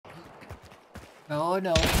Oh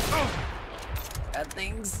no. Bad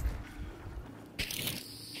things.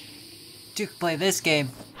 You can play this game.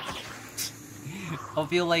 I'll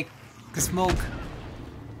feel like smoke.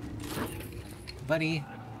 Buddy,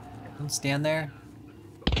 don't stand there.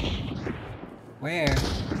 Where?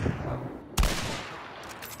 Oh.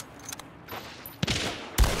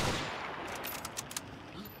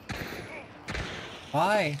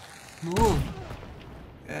 Why? Move.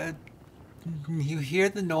 You hear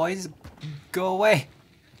the noise? Go away.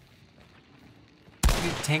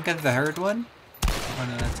 You tank of the herd one? Oh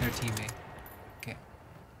no, that's our teammate. Okay.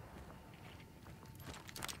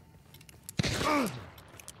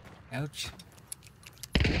 Ouch.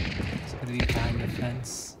 It's gonna be behind the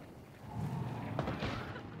fence.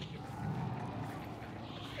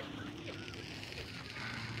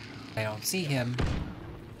 I don't see him.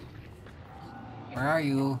 Where are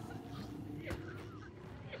you?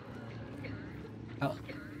 Oh.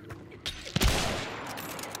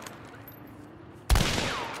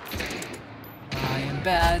 I am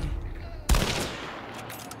bad.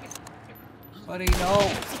 Buddy,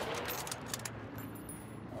 no.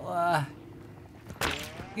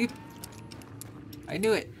 I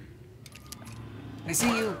knew it. I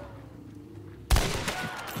see you.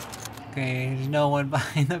 Okay, there's no one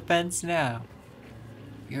behind the fence now.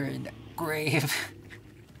 You're in the grave.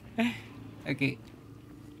 Okay,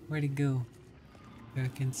 where'd he go?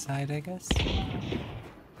 Back inside, I guess.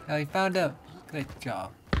 Oh, he found him. Good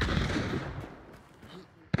job.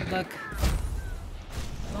 Good luck.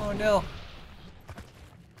 Oh no.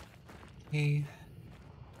 Hey.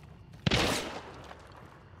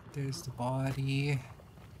 There's the body.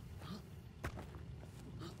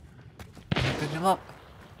 Pick him up.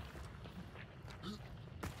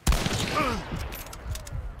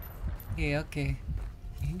 Yeah, okay.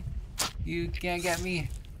 You can't get me.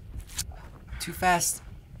 Too fast.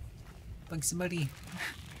 Bug somebody.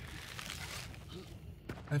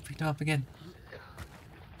 I picked him up again.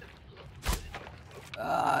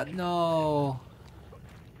 Ah, no.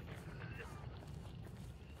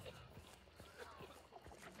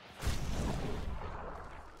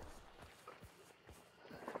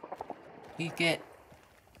 Peek it.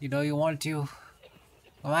 You know you want to.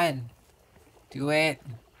 Come on. Do it.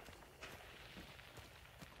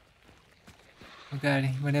 Oh god,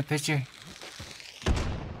 he went a picture.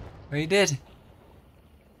 Oh, he did.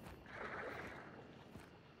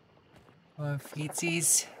 Come on,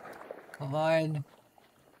 feetsies. Come on.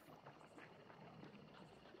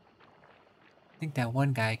 I think that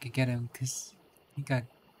one guy could get him because he got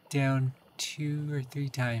down 2 or 3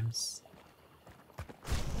 times.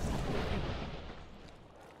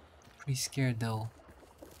 Pretty scared though.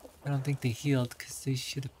 I don't think they healed because they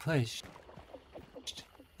should have pushed.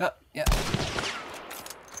 Oh, yeah.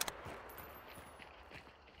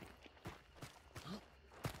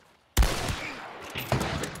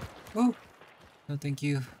 Oh! No, thank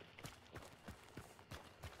you.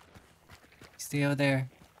 Stay over there.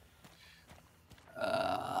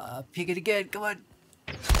 Peek it again, come on!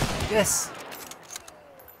 Yes!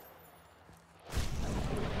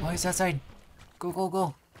 Oh, he's outside! Go, go,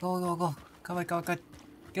 go! Go, go, go! Come on, come on, come on!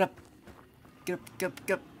 Get up! Get up, get up,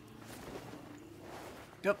 get up!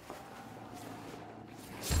 Get up!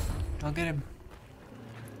 I'll get him.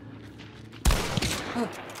 Oh!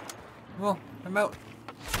 Oh, I'm out!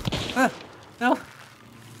 Ah! No!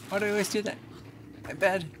 Why do I always do that? I'm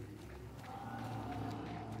bad.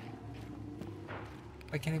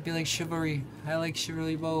 Why can't it be like chivalry? I like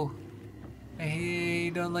chivalry bow.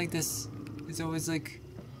 I don't like this. It's always like...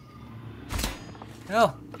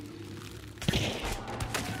 No!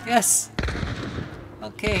 Yes!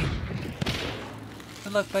 Okay.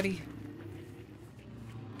 Good luck, buddy.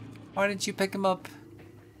 Why didn't you pick him up?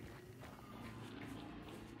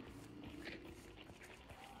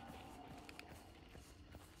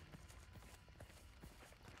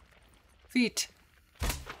 Feet!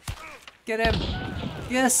 Get him!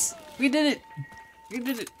 Yes! We did it! We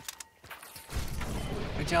did it!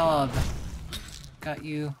 Good job! Got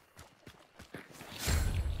you.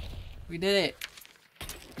 We did it!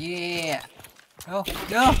 Yeah! Oh,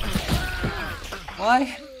 no!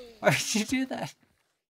 Why? Why did you do that?